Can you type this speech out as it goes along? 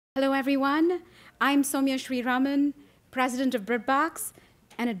Hello, everyone. I'm Soumya Sriraman, president of BritBox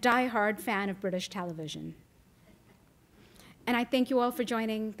and a die-hard fan of British television. And I thank you all for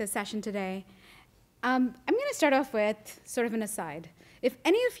joining this session today. I'm going to start off with sort of an aside. If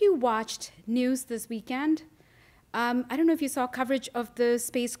any of you watched news this weekend, I don't know if you saw coverage of the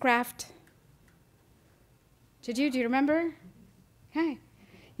spacecraft. Did you? Do you remember? Okay.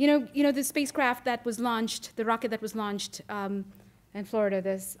 You know the spacecraft that was launched, the rocket that was launched in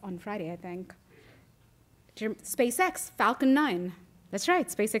Florida on Friday, I think. SpaceX Falcon 9. That's right,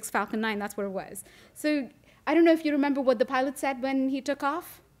 SpaceX Falcon 9, that's what it was. So I don't know if you remember what the pilot said when he took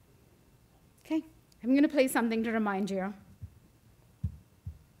off. Okay, I'm going to play something to remind you.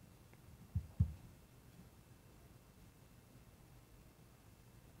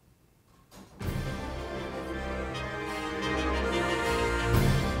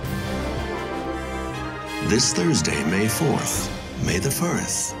 This Thursday, May 4th, may the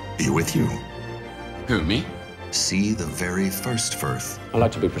Firth be with you. Who, me? See the very first Firth. I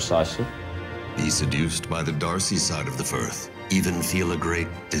like to be precise, sir. Be seduced by the Darcy side of the Firth. Even feel a great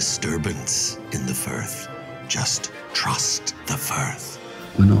disturbance in the Firth. Just trust the Firth.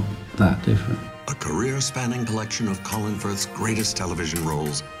 We're not that different. A career-spanning collection of Colin Firth's greatest television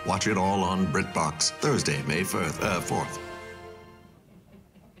roles. Watch it all on BritBox, Thursday, May 4th.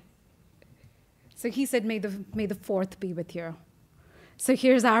 So he said, may the fourth be with you. So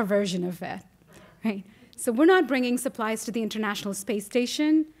here's our version of it, right? So we're not bringing supplies to the International Space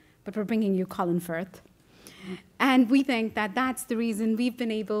Station, but we're bringing you Colin Firth. And we think that that's the reason we've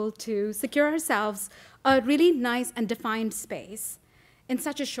been able to secure ourselves a really nice and defined space in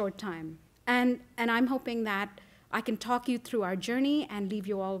such a short time. And I'm hoping that I can talk you through our journey and leave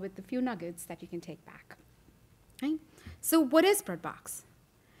you all with a few nuggets that you can take back. Right? So what is BritBox?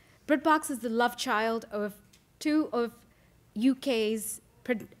 BritBox is the love child of two of UK's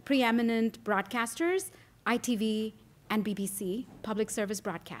preeminent broadcasters, ITV and BBC, public service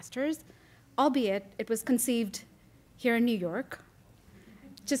broadcasters, albeit it was conceived here in New York,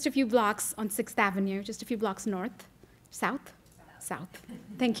 just a few blocks on 6th Avenue, just a few blocks south,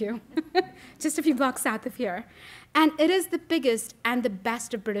 thank you, just a few blocks south of here. And it is the biggest and the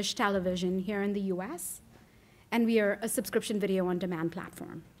best of British television here in the US, and we are a subscription video on demand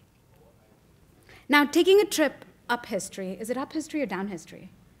platform. Now, taking a trip up history, is it up history or down history?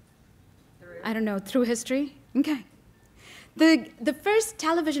 I don't know, through history? Okay. The first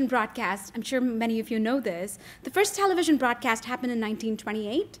television broadcast, I'm sure many of you know this, the first television broadcast happened in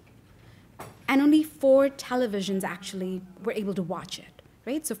 1928, and only 4 televisions actually were able to watch it,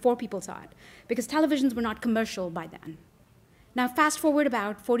 right? So 4 people saw it, because televisions were not commercial by then. Now, fast forward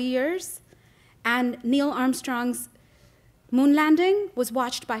about 40 years, and Neil Armstrong's moon landing was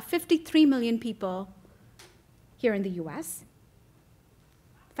watched by 53 million people here in the US.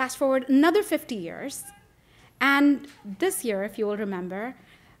 Fast forward another 50 years, and this year, if you will remember,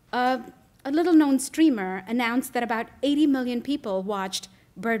 a little-known streamer announced that about 80 million people watched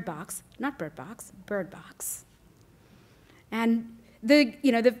BritBox, not BritBox, BritBox. And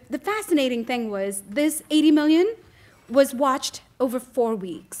the fascinating thing was this 80 million was watched over 4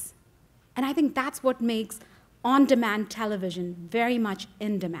 weeks. And I think that's what makes on-demand television very much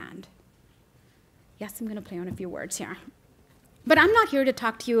in demand. Yes, I'm going to play on a few words here. But I'm not here to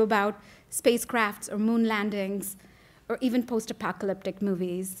talk to you about spacecrafts or moon landings or even post-apocalyptic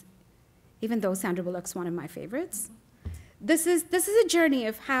movies, even though Sandra Bullock's one of my favorites. This is a journey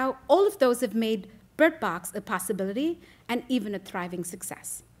of how all of those have made BritBox a possibility and even a thriving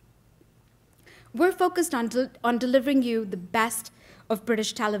success. We're focused on delivering you the best of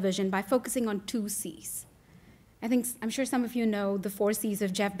British television by focusing on 2 C's. I'm sure some of you know the 4 C's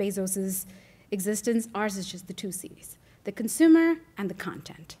of Jeff Bezos's existence. Ours is just the 2 C's, the consumer and the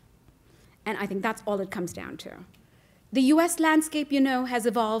content. And I think that's all it comes down to. The US landscape, has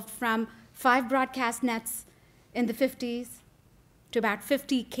evolved from 5 broadcast nets in the 50s to about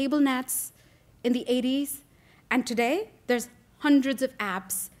 50 cable nets in the 80s. And today, there's hundreds of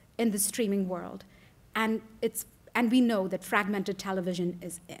apps in the streaming world. And we know that fragmented television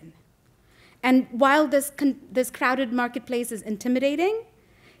is in. And while this crowded marketplace is intimidating,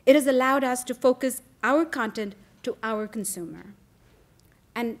 it has allowed us to focus our content to our consumer.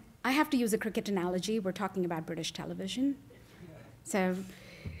 And I have to use a cricket analogy. We're talking about British television. So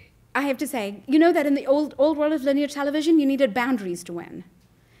I have to say, that in the old world of linear television, you needed boundaries to win.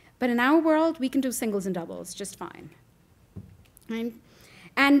 But in our world, we can do singles and doubles just fine. Right?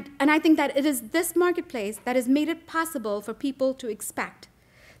 And I think that it is this marketplace that has made it possible for people to expect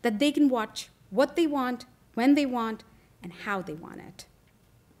that they can watch what they want, when they want, and how they want it.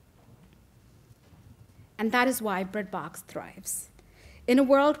 And that is why BritBox thrives. In a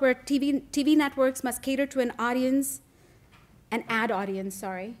world where TV networks must cater to an audience, an ad audience,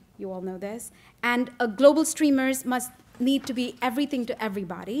 sorry, you all know this, and global streamers must need to be everything to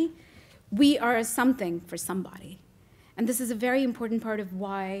everybody, we are a something for somebody. And this is a very important part of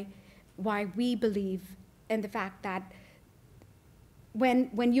why we believe in the fact that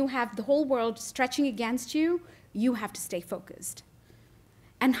when you have the whole world stretching against you, you have to stay focused.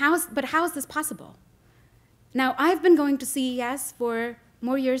 But how is this possible? Now, I've been going to CES for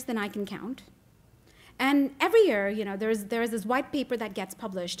more years than I can count. And every year, you know, there is this white paper that gets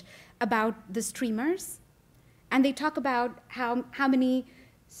published about the streamers. And they talk about how many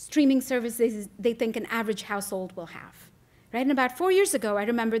streaming services they think an average household will have. Right? And about 4 years ago, I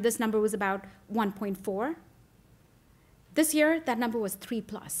remember this number was about 1.4. This year, that number was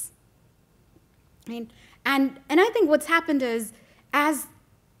 3+. Right? And I think what's happened is, as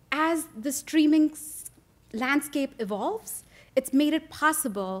the streaming landscape evolves, it's made it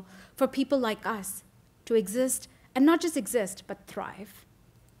possible for people like us to exist, and not just exist, but thrive.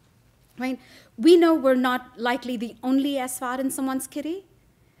 Right? We know we're not likely the only SVOD in someone's kitty,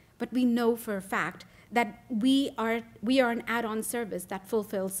 but we know for a fact that we are an add-on service that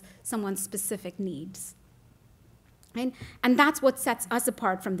fulfills someone's specific needs. Right? And that's what sets us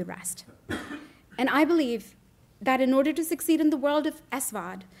apart from the rest. And I believe that in order to succeed in the world of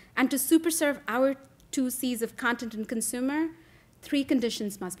SVOD and to superserve our 2 C's of content and consumer, 3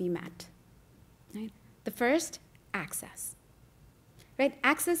 conditions must be met. Right? The first, access. Right?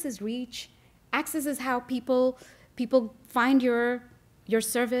 Access is reach. Access is how people find your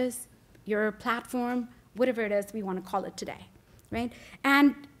service, your platform, whatever it is we want to call it today. Right?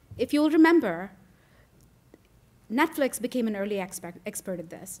 And if you'll remember, Netflix became an early expert at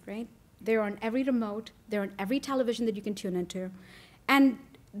this, right? They're on every remote, they're on every television that you can tune into. And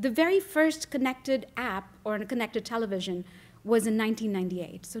the very first connected app or a connected television was in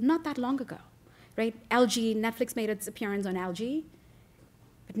 1998, so not that long ago, right? LG, Netflix made its appearance on LG,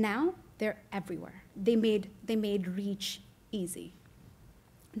 but now they're everywhere. They made reach easy.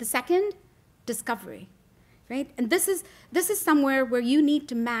 The second, discovery, right? And this is somewhere where you need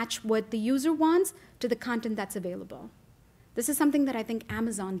to match what the user wants to the content that's available. This is something that I think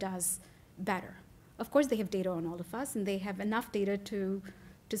Amazon does better. Of course, they have data on all of us, and they have enough data to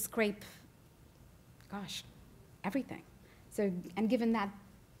scrape, gosh, everything. So, and given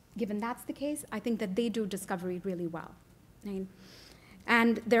that's the case, I think that they do discovery really well. Right?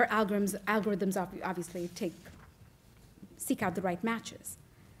 And their algorithms obviously seek out the right matches.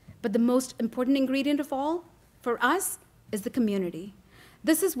 But the most important ingredient of all, for us, is the community.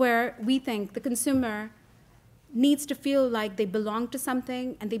 This is where we think the consumer needs to feel like they belong to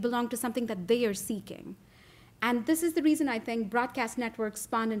something, and they belong to something that they are seeking. And this is the reason I think broadcast networks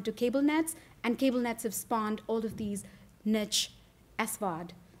spawned into cable nets, and cable nets have spawned all of these niche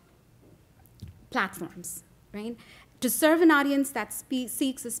SVOD platforms, right? To serve an audience that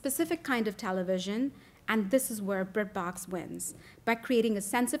seeks a specific kind of television, and this is where BritBox wins, by creating a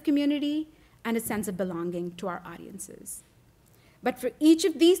sense of community and a sense of belonging to our audiences. But for each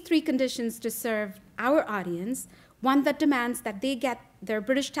of these 3 conditions to serve our audience, one that demands that they get their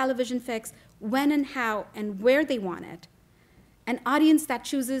British television fix when and how and where they want it, an audience that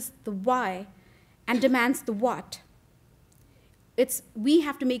chooses the why and demands the what, we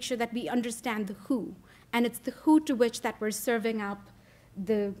have to make sure that we understand the who, and it's the who to which that we're serving up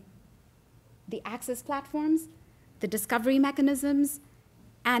the access platforms, the discovery mechanisms,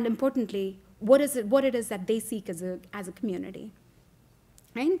 and importantly, what it is that they seek as a community.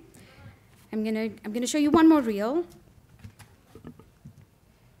 Right? I'm gonna show you one more reel,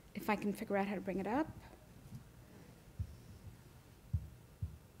 if I can figure out how to bring it up.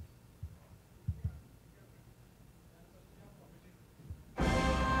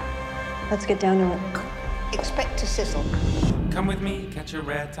 Let's get down to it. Expect to sizzle. Come with me, catch a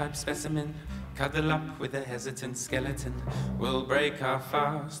rare type specimen. Cuddle up with a hesitant skeleton. We'll break our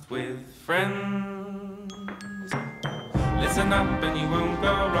fast with friends. Listen up and you won't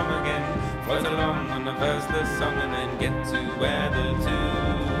go wrong again. Float along on the verseless song and then get to where the 2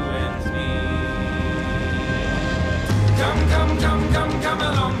 ends meet. Come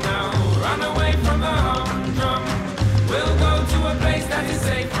along now. Run away from the humdrum. We'll go to a place that is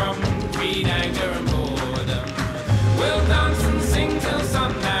safe from greed, anger and boredom. We'll dance and sing till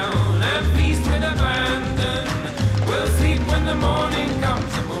sundown and feast with abandon. We'll sleep when the morning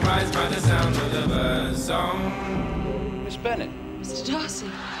comes and we'll rise by the sound of the birds' song. Miss Bennett. Mr. Darcy.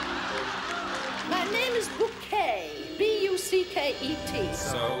 My name is Bouquet. B-U-C-K-E-T.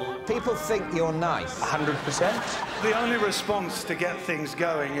 So People think you're nice. 100%? The only response to get things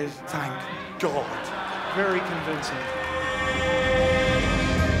going is, thank God. Very convincing.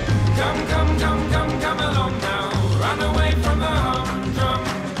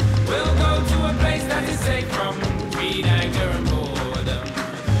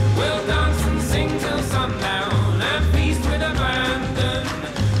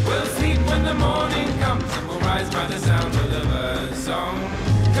 rise by the sound of the bird song.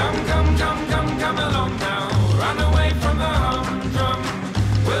 Come, come, come, come, come along now. Run away from the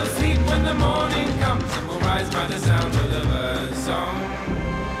humdrum. We'll sleep when the morning comes, and we'll rise by the sound of the bird song.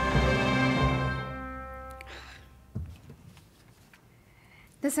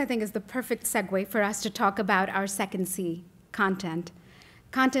 This, I think, is the perfect segue for us to talk about our second C, content.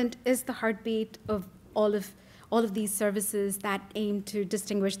 Content is the heartbeat of all of these services that aim to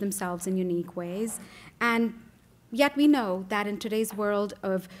distinguish themselves in unique ways. And yet we know that in today's world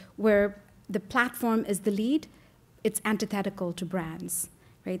of where the platform is the lead, it's antithetical to brands,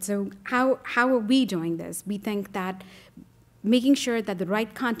 right? So how are we doing this? We think that making sure that the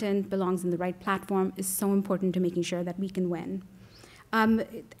right content belongs in the right platform is so important to making sure that we can win.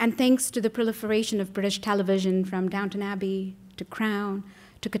 And thanks to the proliferation of British television, from Downton Abbey to Crown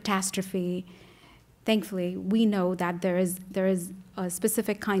to Catastrophe, thankfully, we know that there is a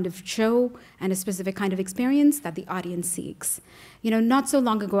specific kind of show and a specific kind of experience that the audience seeks. You know, not so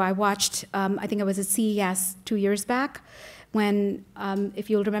long ago, I watched, I think it was at CES 2 years back, when, if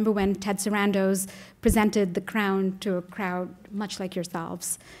you'll remember, when Ted Sarandos presented The Crown to a crowd much like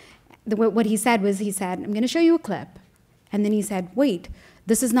yourselves. What he said was, he said, I'm going to show you a clip. And then he said, wait,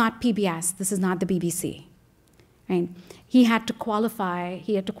 this is not PBS, this is not the BBC. Right? He had to qualify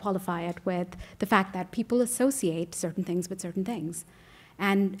it with the fact that people associate certain things with certain things.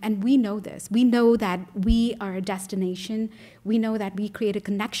 And we know this. We know that we are a destination. We know that we create a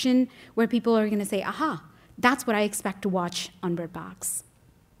connection where people are going to say, aha, that's what I expect to watch on BritBox.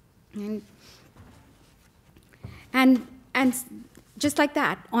 And just like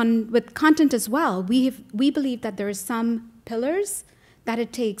that, with content as well, we believe that there are some pillars that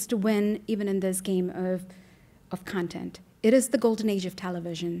it takes to win even in this game of content. It is the golden age of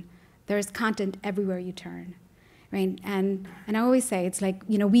television. There is content everywhere you turn, right? And I always say, it's like,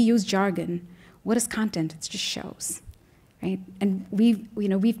 you know, we use jargon. What is content? It's just shows, right? And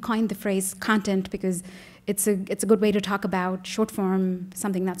we've coined the phrase content because it's a good way to talk about short form,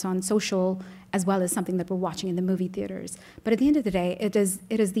 something that's on social, as well as something that we're watching in the movie theaters. But at the end of the day, it is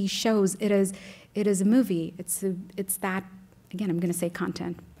these shows. It is a movie. It's that. Again, I'm going to say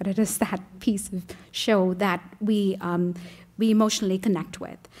content, but it is that piece of show that we emotionally connect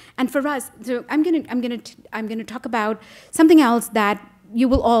with. And for us, so I'm going to talk about something else that you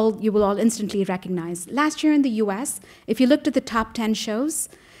will all instantly recognize. Last year in the U.S., if you looked at the top 10 shows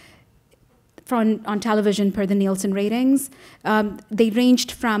on television per the Nielsen ratings, they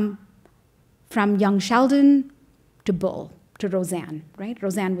ranged from Young Sheldon to Bull to Roseanne. Right?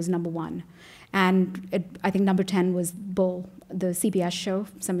 Roseanne was #1. And I think number 10 was Bull, the CBS show.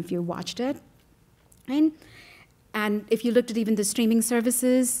 Some of you watched it. And if you looked at even the streaming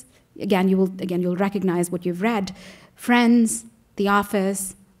services, you'll recognize what you've read. Friends, The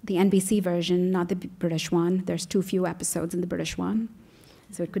Office, the NBC version, not the British one. There's too few episodes in the British one,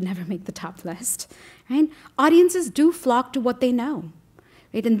 so it could never make the top list. Right? Audiences do flock to what they know.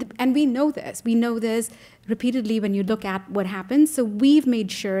 Right? And we know this. We know this repeatedly when you look at what happens. So we've made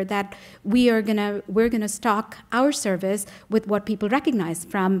sure that we're gonna stock our service with what people recognize,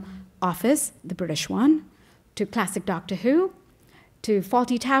 from Office, the British one, to classic Doctor Who, to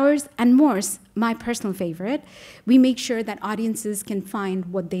Fawlty Towers, and Morse, my personal favorite. We make sure that audiences can find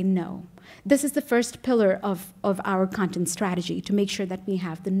what they know. This is the first pillar of our content strategy, to make sure that we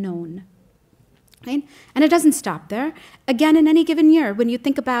have the known. Right? And it doesn't stop there. Again, in any given year, when you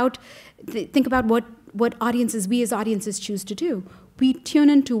think about what audiences, we as audiences choose to do, we tune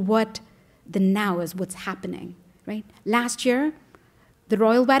into what the now is, what's happening. Right? Last year, the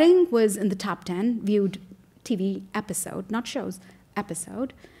royal wedding was in the top 10 viewed TV episode, not shows,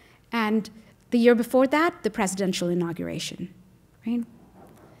 episode. And the year before that, the presidential inauguration. Right?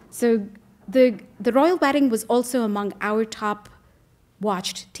 So the royal wedding was also among our top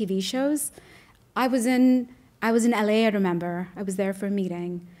watched TV shows. I was in LA, I remember. I was there for a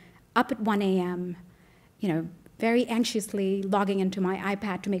meeting, up at 1 a.m., very anxiously logging into my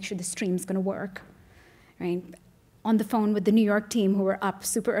iPad to make sure the stream's going to work, right? On the phone with the New York team, who were up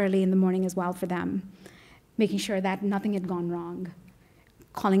super early in the morning as well for them, making sure that nothing had gone wrong.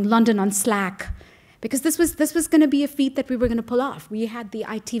 Calling London on Slack, because this was going to be a feat that we were going to pull off. We had the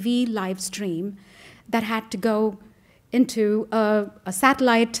ITV live stream that had to go into a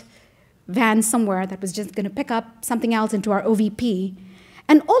satellite van somewhere that was just going to pick up something else into our OVP.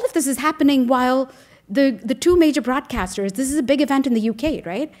 And all of this is happening while the two major broadcasters, this is a big event in the UK,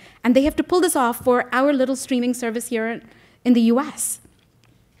 right? And they have to pull this off for our little streaming service here in the US.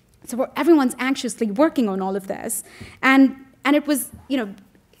 So everyone's anxiously working on all of this. And it was,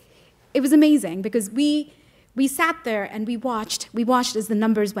 it was amazing, because we sat there and we watched as the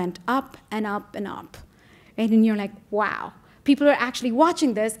numbers went up and up and up. right? And you're like, wow, people are actually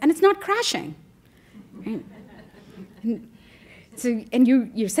watching this, and it's not crashing. Right? And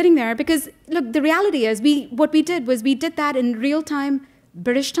you're sitting there because, look, the reality is what we did was we did that in real time,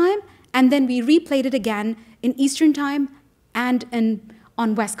 British time, and then we replayed it again in Eastern time and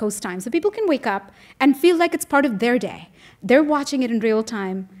on West Coast time. So people can wake up and feel like it's part of their day. They're watching it in real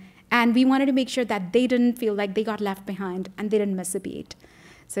time, and we wanted to make sure that they didn't feel like they got left behind and they didn't miss a beat.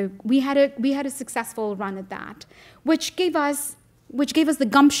 So we had a successful run at that, which gave us the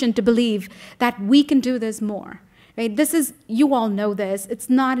gumption to believe that we can do this more. Right? You all know this. It's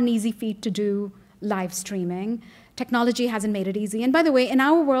not an easy feat to do live streaming. Technology hasn't made it easy. And by the way, in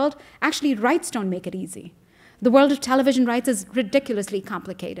our world, actually rights don't make it easy. The world of television rights is ridiculously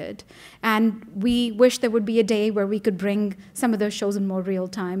complicated. And we wish there would be a day where we could bring some of those shows in more real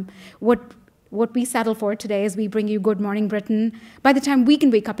time. What we settle for today is we bring you Good Morning Britain by the time we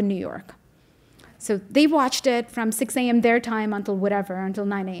can wake up in New York. So they watched it from 6 a.m. their time until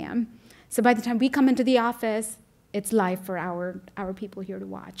 9 a.m. So by the time we come into the office, it's live for our people here to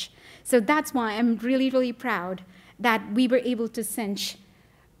watch. So that's why I'm really, really proud that we were able to cinch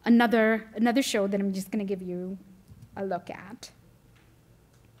another show that I'm just going to give you a look at.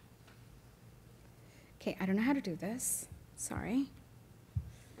 Okay, I don't know how to do this. Sorry.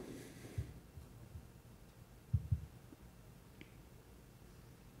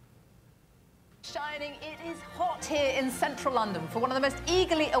 Shining, it is hot here in central London for one of the most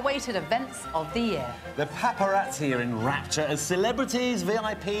eagerly awaited events of the year. The paparazzi are in rapture as celebrities,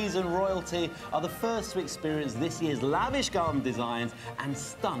 VIPs and royalty are the first to experience this year's lavish garden designs and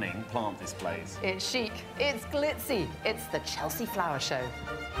stunning plant displays. It's chic, it's glitzy, it's the Chelsea Flower Show.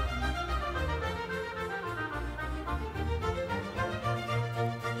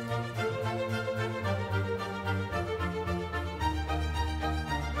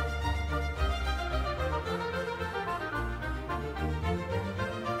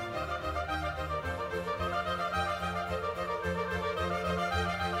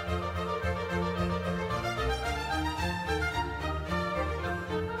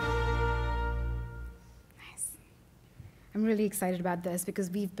 I'm really excited about this because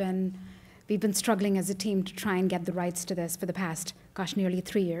we've been struggling as a team to try and get the rights to this for the past, gosh, nearly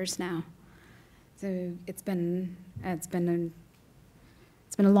 3 years now. So it's been a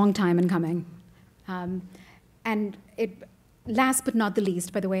long time in coming. And last but not the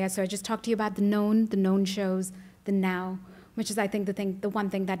least, by the way, so I just talked to you about the known shows, the now, which is, I think, the one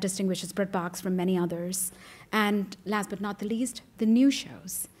thing that distinguishes BritBox from many others. And last but not the least, the new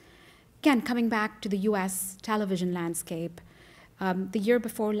shows. Again, coming back to the US television landscape, the year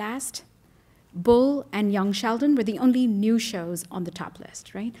before last, Bull and Young Sheldon were the only new shows on the top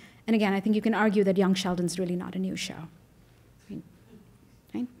list, right? And again, I think you can argue that Young Sheldon's really not a new show,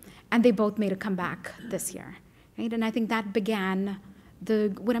 right? And they both made a comeback this year, right? And I think that began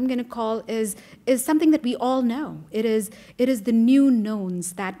what I'm going to call is something that we all know. It is the new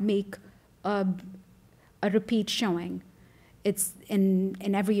knowns that make a repeat showing. It's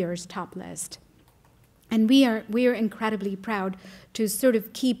in every year's top list. And we are incredibly proud to sort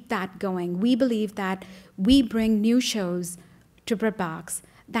of keep that going. We believe that we bring new shows to BritBox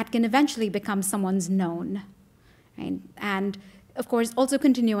that can eventually become someone's known. Right? And of course, also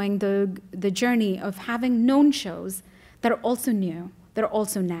continuing the journey of having known shows that are also new, that are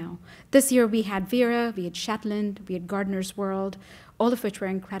also now. This year we had Vera, we had Shetland, we had Gardener's World, all of which were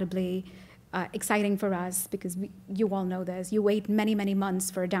incredibly exciting for us because you all know this. You wait many, many months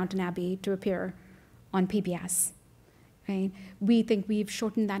for Downton Abbey to appear on PBS. Right? We think we've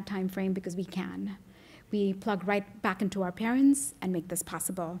shortened that time frame because we can. We plug right back into our parents and make this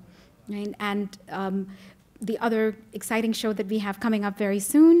possible. Right? And the other exciting show that we have coming up very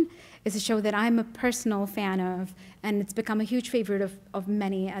soon is a show that I'm a personal fan of, and it's become a huge favorite of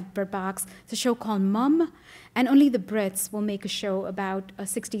many at BritBox. It's a show called Mum, and only the Brits will make a show about a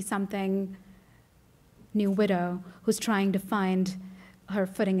 60-something new widow who's trying to find her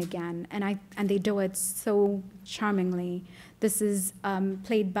footing again, and they do it so charmingly. This is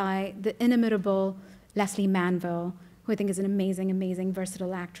played by the inimitable Leslie Manville, who I think is an amazing, amazing,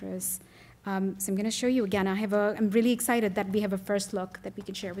 versatile actress. So I'm going to show you again. I'm really excited that we have a first look that we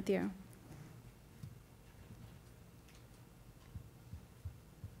can share with you.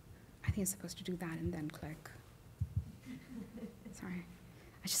 I think I'm supposed to do that and then click. Sorry.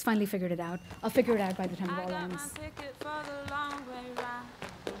 I just finally figured it out. I'll figure it out by the time it all ends. I got my ticket for the long way round.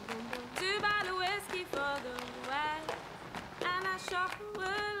 2 bottles of whiskey for the way. And I sure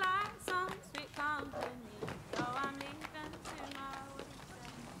would like some sweet company. So I'm leaving tomorrow.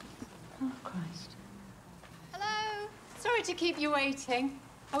 Oh, Christ. Hello. Sorry to keep you waiting.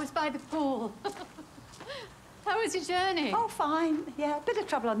 I was by the pool. How was your journey? Oh, fine. Yeah, a bit of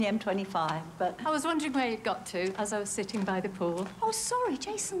trouble on the M25, but... I was wondering where you'd got to as I was sitting by the pool. Oh, sorry,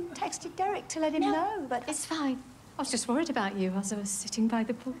 Jason texted Derek to let him know, but... It's fine. I was just worried about you as I was sitting by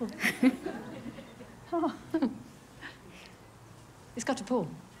the pool. Oh. It's got a pool.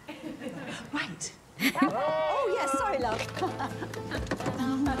 Right. Oh, yes, sorry, love.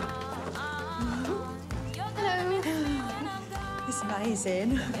 Hello. It's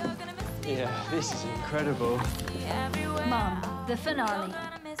amazing. Yeah, this is incredible. Mum, the finale.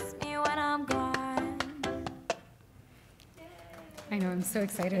 I know, I'm so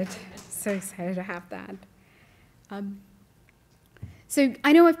excited to have that. So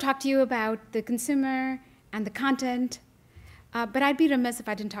I know I've talked to you about the consumer and the content, but I'd be remiss if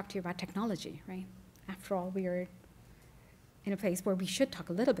I didn't talk to you about technology, right? After all, we are in a place where we should talk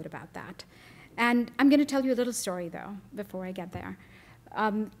a little bit about that. And I'm going to tell you a little story, though, before I get there.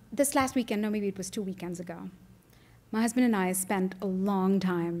 This last weekend, no, maybe it was 2 weekends ago, my husband and I spent a long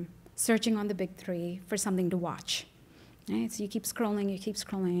time searching on the big three for something to watch. Right? So you keep scrolling,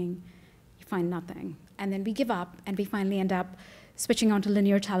 you find nothing. And then we give up, and we finally end up switching onto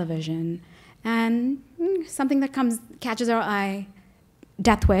linear television. And something that catches our eye,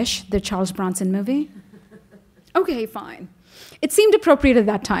 Death Wish, the Charles Bronson movie. Okay, fine. It seemed appropriate at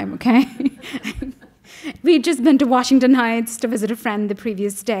that time, okay? We'd just been to Washington Heights to visit a friend the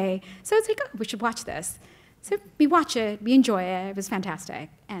previous day. So it's like, oh, we should watch this. So we watch it, we enjoy it, it was fantastic.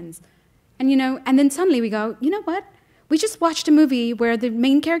 And then suddenly we go, you know what? We just watched a movie where the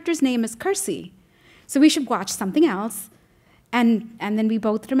main character's name is Kersey. So we should watch something else. And then we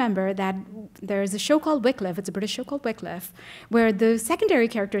both remember that there's a show called Wycliffe, it's a British show called Wycliffe, where the secondary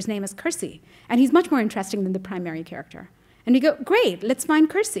character's name is Kersey. And he's much more interesting than the primary character. And we go, great, let's find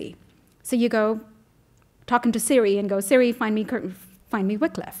Kersey. So you go talking to Siri and go, Siri, find me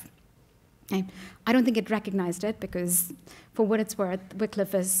Wycliffe. Okay. I don't think it recognized it because, for what it's worth,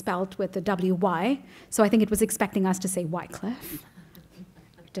 Wycliffe is spelt with a W-Y, so I think it was expecting us to say Wycliffe.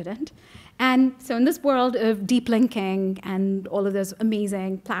 It didn't. And so in this world of deep linking and all of those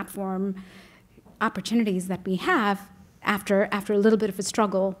amazing platform opportunities that we have, after a little bit of a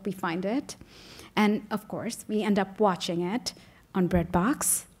struggle, we find it. And of course, we end up watching it on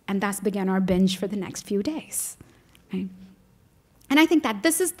BritBox, and thus began our binge for the next few days. Right? And I think that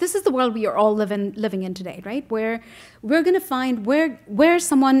this is the world we are all living in today, right? Where we're going to find where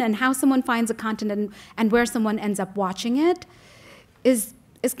someone and how someone finds a content and where someone ends up watching it is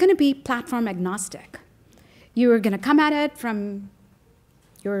going to be platform agnostic. You are going to come at it from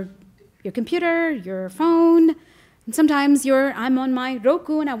your computer, your phone, and sometimes I'm on my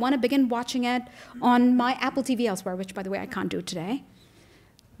Roku and I want to begin watching it on my Apple TV elsewhere, which, by the way, I can't do today.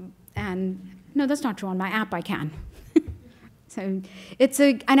 And no, that's not true. On my app, I can. So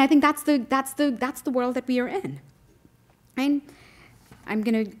and I think that's the world that we are in. And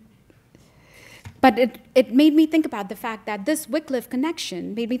but it made me think about the fact that this Wycliffe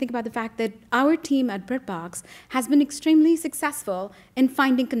connection made me think about the fact that our team at BritBox has been extremely successful in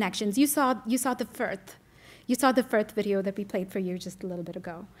finding connections. You saw the Firth. You saw the Firth video that we played for you just a little bit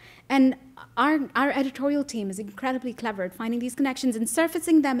ago. And our editorial team is incredibly clever at finding these connections and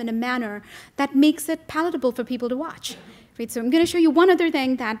surfacing them in a manner that makes it palatable for people to watch. Right, so I'm going to show you one other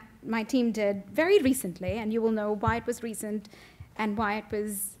thing that my team did very recently, and you will know why it was recent and why it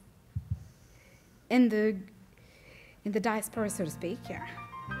was in the diaspora, so to speak, here.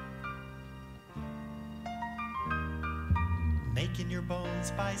 Making your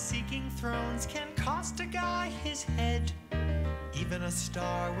bones by seeking thrones can cost a guy his head. Even a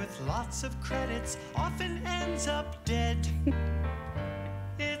star with lots of credits often ends up dead.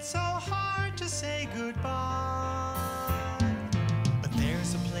 It's so hard to say goodbye. But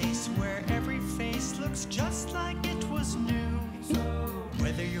there's a place where every face looks just like it was new.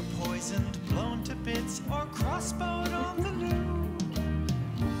 Whether you're poisoned, blown to bits, or crossbowed on the loo.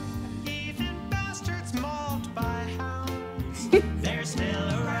 Even bastards mauled by hounds, they're still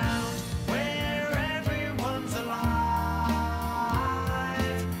around where everyone's alive.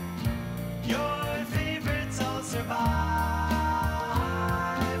 Your favorites all survive.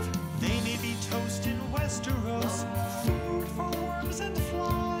 They may be toast in Westeros, food for worms and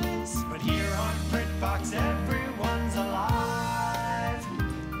flies, but here on BritBox everyone's alive.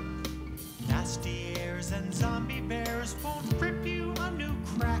 Nasty airs and zombie bears won't rip you a new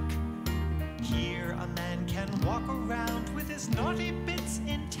crack. Here a man can walk around with his naughty bits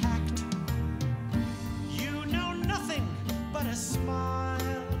intact. You know nothing but a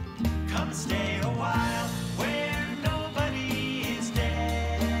smile. Come stay a while where nobody is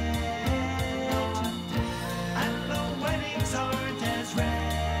dead, and the weddings aren't as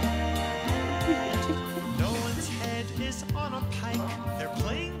red. No one's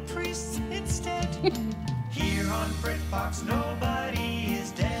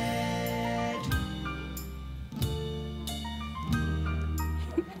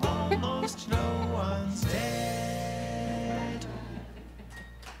almost no one's dead.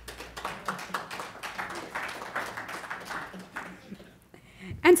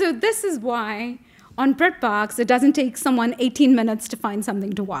 And so this is why on BritBox, it doesn't take someone 18 minutes to find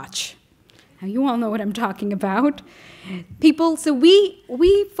something to watch. Now, you all know what I'm talking about. So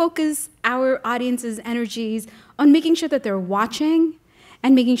we focus our audience's energies on making sure that they're watching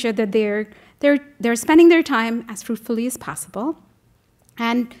and making sure that they're spending their time as fruitfully as possible.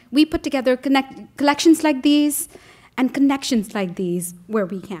 And we put together collections like these and connections like these where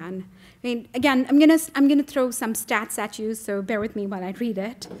we can. I mean, again, I'm gonna throw some stats at you, so bear with me while I read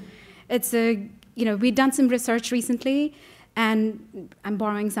it. It's we've done some research recently, and I'm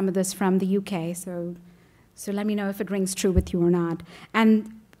borrowing some of this from the UK, so let me know if it rings true with you or not.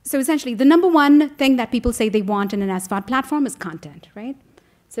 And so essentially, the number one thing that people say they want in an SVOD platform is content, right?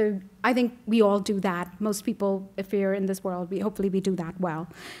 So I think we all do that. Most people, if we're in this world, hopefully we do that well.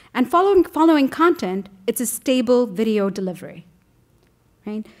 And following content, it's a stable video delivery,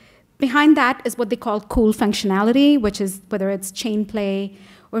 right? Behind that is what they call cool functionality, which is whether it's chain play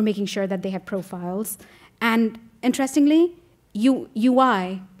or making sure that they have profiles. And interestingly,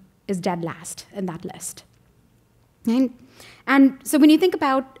 UI is dead last in that list. Right? And so when you think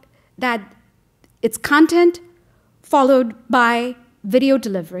about that, it's content followed by video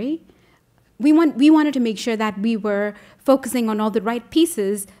delivery. We wanted to make sure that we were focusing on all the right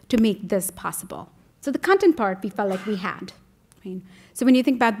pieces to make this possible. So the content part we felt like we had. Right? So when you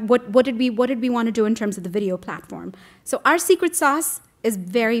think about what did we want to do in terms of the video platform, so our secret sauce is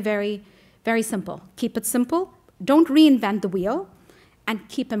very, very, very simple. Keep it simple. Don't reinvent the wheel, and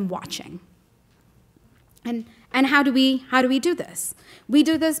keep them watching. And how do we do this? We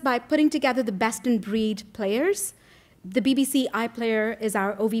do this by putting together the best in breed players. The BBC iPlayer is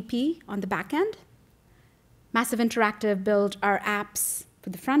our OVP on the back end. Massive Interactive build our apps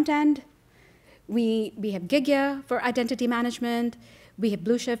for the front end. We have Gigya for identity management. We have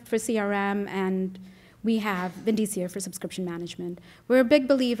Blueshift for CRM, and we have Vindicea for subscription management. We're a big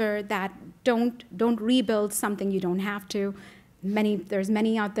believer that don't rebuild something you don't have to. There's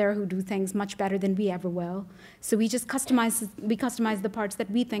many out there who do things much better than we ever will. So we just customize the parts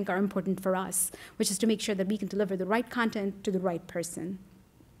that we think are important for us, which is to make sure that we can deliver the right content to the right person.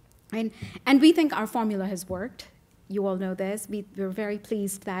 And we think our formula has worked. You all know this. We're very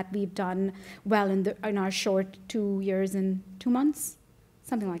pleased that we've done well in our short 2 years and 2 months,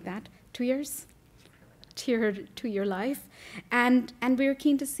 something like that, 2 years, two-year life, and we're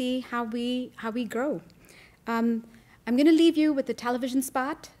keen to see how we grow. I'm going to leave you with a television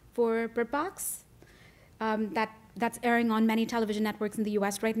spot for BritBox that's airing on many television networks in the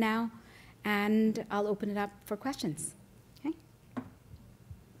US right now, and I'll open it up for questions. Okay?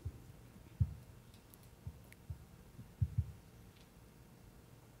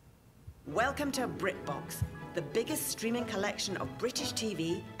 Welcome to BritBox, the biggest streaming collection of British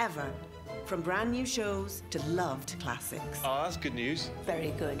TV ever. From brand new shows to loved classics. Oh, that's good news.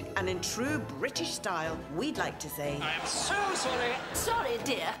 Very good. And in true British style, we'd like to say... I am so sorry. Sorry,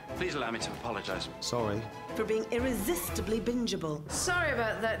 dear. Please allow me to apologize. Sorry. For being irresistibly bingeable. Sorry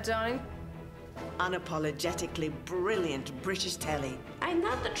about that, darling. Unapologetically brilliant British telly. Ain't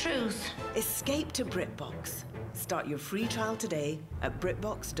that the truth? Escape to BritBox. Start your free trial today at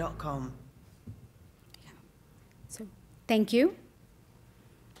BritBox.com. So, thank you.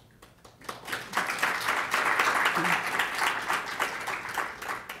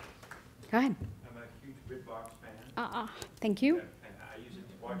 Go ahead. I'm a huge BritBox fan. Thank you. And I use it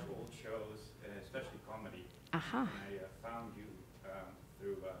to watch old shows, especially comedy. Aha. And I found you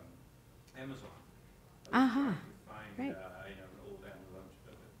through Amazon. Aha. Find Right. an old Amazon,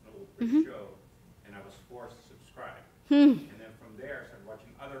 an old British show, and I was forced to subscribe. Hmm. And then from there, I started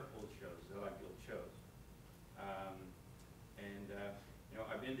watching other old shows. I like the old shows.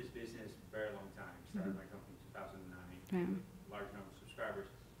 I've been in this business a very long time. Started my company in 2009. Yeah. Large number of subscribers.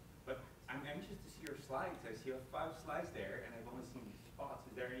 But I'm anxious to see your slides. I see you have 5 slides there, and I've only seen spots.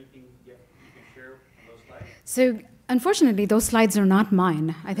 Is there anything you can share on those slides? So unfortunately, those slides are not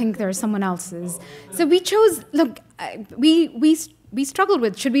mine. I think they're someone else's. So we chose, look, we struggled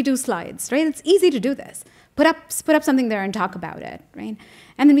with, should we do slides, right? It's easy to do this. Put up something there and talk about it, right?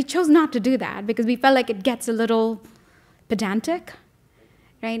 And then we chose not to do that because we felt like it gets a little pedantic.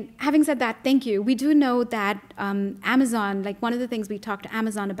 Right? Having said that, thank you. We do know that Amazon, like one of the things we talk to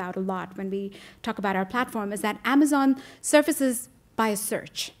Amazon about a lot when we talk about our platform is that Amazon surfaces by a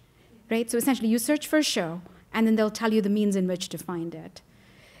search, right? So essentially you search for a show and then they'll tell you the means in which to find it.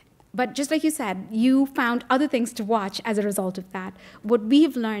 But just like you said, you found other things to watch as a result of that. What we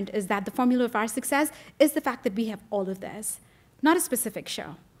have learned is that the formula of our success is the fact that we have all of this, not a specific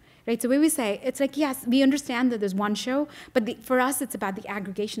show. right? So we always say, it's like, yes, we understand that there's one show, but for us, it's about the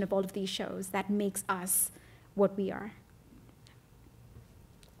aggregation of all of these shows that makes us what we are.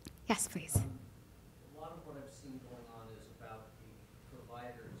 Yes, please. A lot of what I've seen going on is about the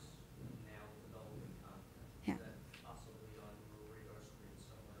providers now developing content. Yeah. Is that possibly on your radar screen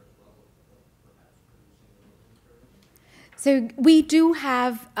somewhere as well, perhaps producing their own service? So we do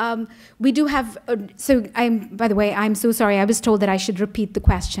have, by the way, I'm so sorry, I was told that I should repeat the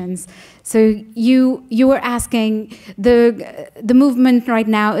questions. So you were asking, the movement right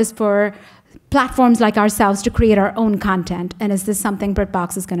now is for platforms like ourselves to create our own content, and is this something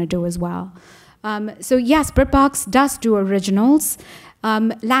BritBox is going to do as well? So yes, BritBox does do originals.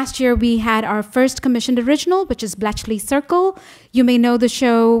 Last year we had our first commissioned original, which is Bletchley Circle. You may know the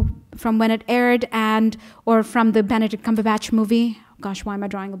show from when it aired or from the Benedict Cumberbatch movie. Gosh, why am I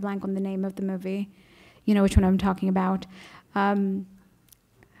drawing a blank on the name of the movie? You know which one I'm talking about. The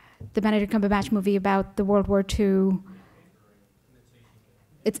Benedict Cumberbatch movie about the World War II.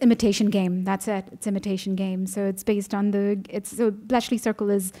 It's Imitation Game. That's it. It's Imitation Game. So it's based on so Bletchley Circle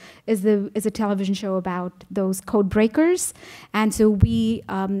is a television show about those code breakers, and so we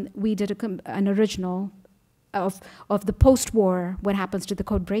did an original of the post-war, what happens to the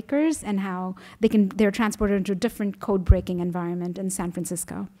code breakers and how they're transported into a different code breaking environment in San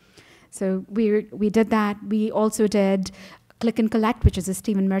Francisco. So we did that. We also did Click and Collect, which is a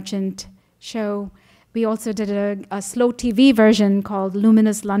Stephen Merchant show. We also did a slow TV version called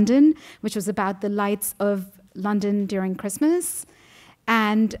Luminous London, which was about the lights of London during Christmas.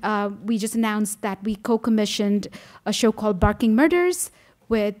 And we just announced that we co-commissioned a show called Barking Murders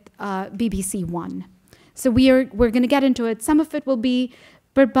with BBC One. So we're going to get into it. Some of it will be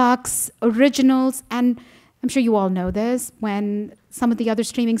BritBox originals, and I'm sure you all know this. When some of the other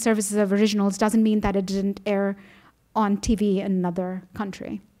streaming services have originals, doesn't mean that it didn't air on TV in another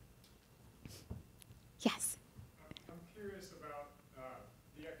country. Yes. I'm curious about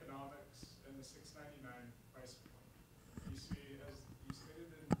the economics and the $6.99 price point. You see, as you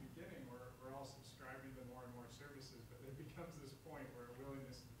stated in the beginning, we're all subscribing to more and more services, but there becomes this point where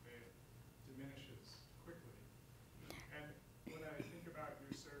willingness to pay diminishes quickly. And when I think about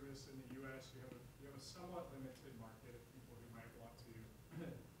your service in the U.S., you have a somewhat limited market of people who might want to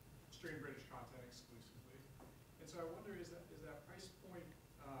stream British content exclusively. And so I wonder, is that price point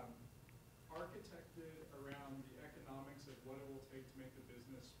architected around the economics of what it will take to make the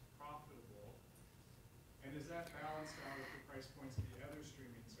business profitable? And is that balanced out with the price points of the other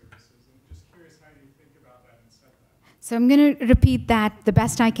streaming services? I'm just curious how you think about that and set that. So I'm going to repeat that the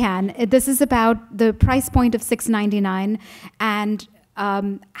best I can. This is about the price point of $6.99 and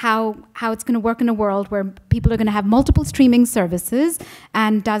how it's going to work in a world where people are going to have multiple streaming services,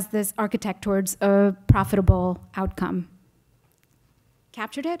 and does this architect towards a profitable outcome?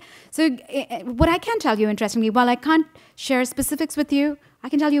 Captured it? So what I can tell you, interestingly, while I can't share specifics with you, I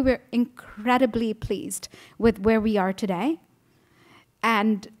can tell you we're incredibly pleased with where we are today.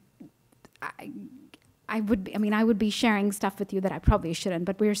 And I would be sharing stuff with you that I probably shouldn't,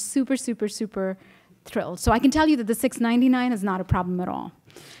 but we're super, super, super thrilled. So I can tell you that the $6.99 is not a problem at all.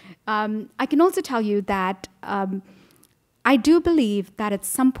 I can also tell you that I do believe that at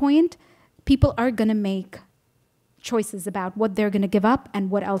some point, people are going to make choices about what they're going to give up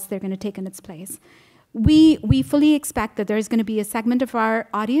and what else they're going to take in its place. We fully expect that there's going to be a segment of our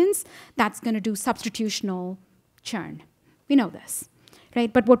audience that's going to do substitutional churn. We know this,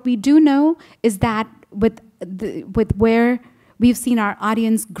 right? But what we do know is that with where we've seen our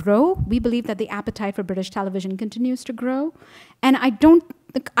audience grow, we believe that the appetite for British television continues to grow. And I don't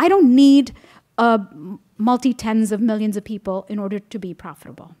need multi-tens of millions of people in order to be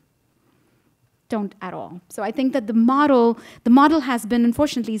profitable. Don't at all. So I think that the model has been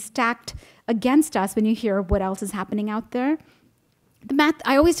unfortunately stacked against us when you hear what else is happening out there. The math,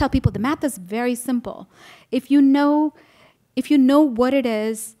 I always tell people, the math is very simple. If you know what it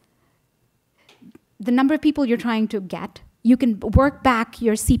is, the number of people you're trying to get, you can work back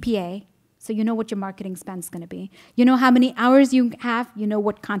your CPA, so you know what your marketing spend is going to be. You know how many hours you have, you know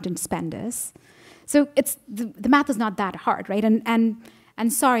what content spend is. So it's the math is not that hard, right? And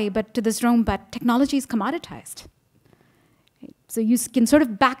sorry, but to this room, but technology is commoditized. So you can sort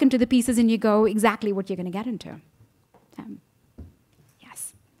of back into the pieces and you go exactly what you're going to get into.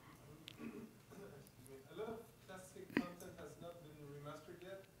 Yes. A lot of classic content has not been remastered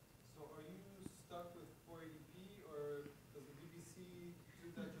yet. So are you stuck with 480p, or does the BBC do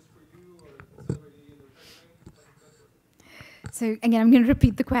that just for you, or it's already in the pipeline? So again, I'm going to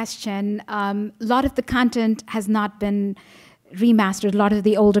repeat the question. A lot of the content has not been remastered. A lot of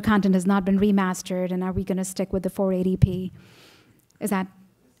the older content has not been remastered, and are we going to stick with the 480p? Is that?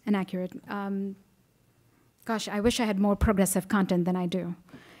 inaccurate. Gosh, I wish I had more progressive content than I do.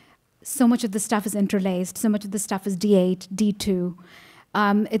 So much of the stuff is interlaced. So much of the stuff is D8, D2.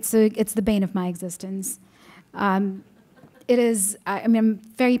 It's the bane of my existence. It is, I mean,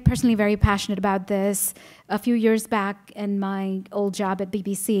 I'm personally very passionate about this. A few years back in my old job at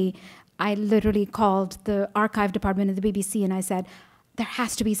BBC, I literally called the archive department of the BBC and I said, there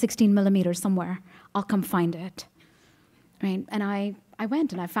has to be 16 millimeters somewhere. I'll come find it. Right? And I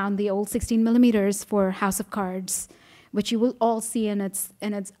went and I found the old 16 millimeters for House of Cards, which you will all see in its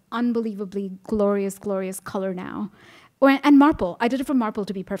unbelievably glorious, glorious color now. And Marple. I did it for Marple,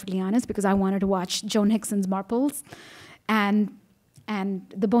 to be perfectly honest, because I wanted to watch Joan Hickson's Marples. And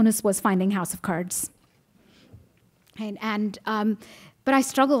the bonus was finding House of Cards. But I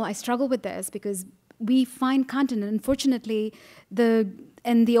struggle with this because we find content, and unfortunately,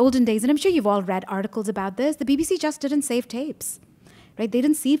 in the olden days, and I'm sure you've all read articles about this, the BBC just didn't save tapes, right? They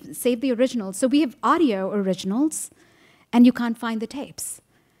didn't save the originals. So we have audio originals, and you can't find the tapes.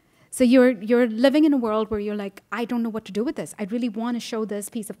 So you're living in a world where you're like, I don't know what to do with this. I really want to show this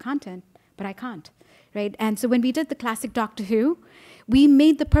piece of content, but I can't. Right? And so when we did the classic Doctor Who, we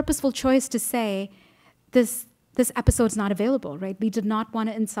made the purposeful choice to say, this episode's not available, right? We did not want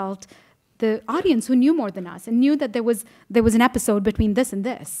to insult the audience who knew more than us and knew that there was an episode between this and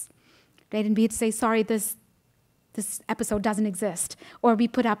this, right? And we'd say, sorry, this episode doesn't exist. Or we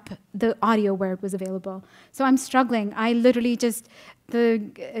put up the audio where it was available. So I'm struggling. I literally Tim,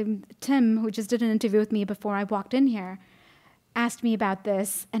 who just did an interview with me before I walked in here, asked me about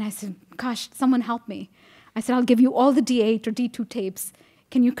this, and I said, gosh, someone help me. I said, I'll give you all the D8 or D2 tapes.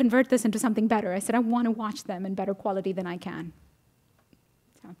 Can you convert this into something better? I said, I want to watch them in better quality than I can.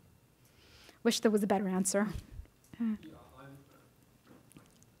 So, wish there was a better answer. Yeah, I'm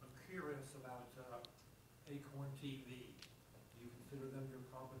curious about Acorn TV. Do you consider them your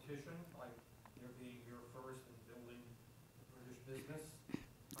competition, like they're being here first and building the British business?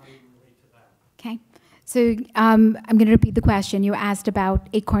 How do you relate to that? Okay. So I'm going to repeat the question. You asked about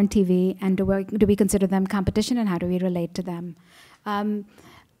Acorn TV and do we consider them competition and how do we relate to them?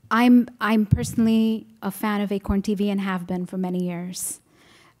 I'm personally a fan of Acorn TV and have been for many years.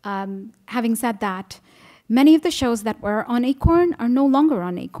 Having said that, many of the shows that were on Acorn are no longer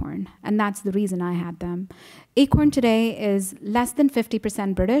on Acorn, and that's the reason I had them. Acorn today is less than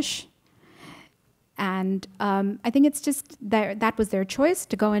 50% British, and I think it's just that was their choice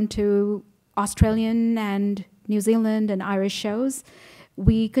to go into Australian and New Zealand and Irish shows.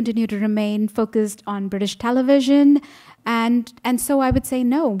 We continue to remain focused on British television, and so I would say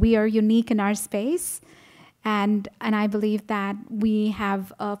no, we are unique in our space, and I believe that we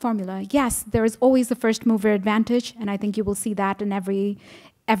have a formula. Yes, there is always the first mover advantage, and I think you will see that in every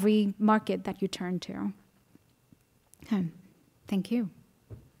market that you turn to. Thank you.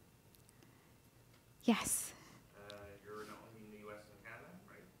 Yes.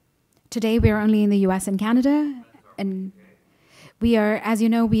 Today, we are only in the US and Canada, and we are, as you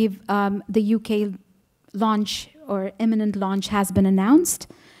know, the UK launch or imminent launch has been announced,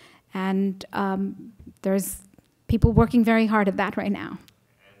 and there's people working very hard at that right now.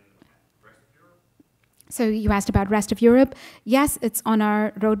 So you asked about rest of Europe. Yes, it's on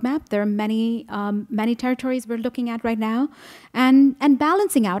our roadmap. There are many territories we're looking at right now, and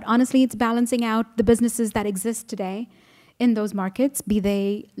balancing out. Honestly, it's balancing out the businesses that exist today in those markets, be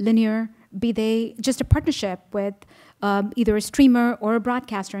they linear, be they just a partnership with either a streamer or a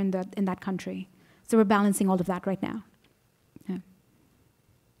broadcaster in that country. So we're balancing all of that right now. Yeah.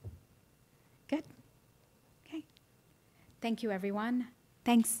 Good. Okay. Thank you, everyone.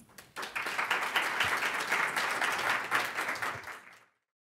 Thanks.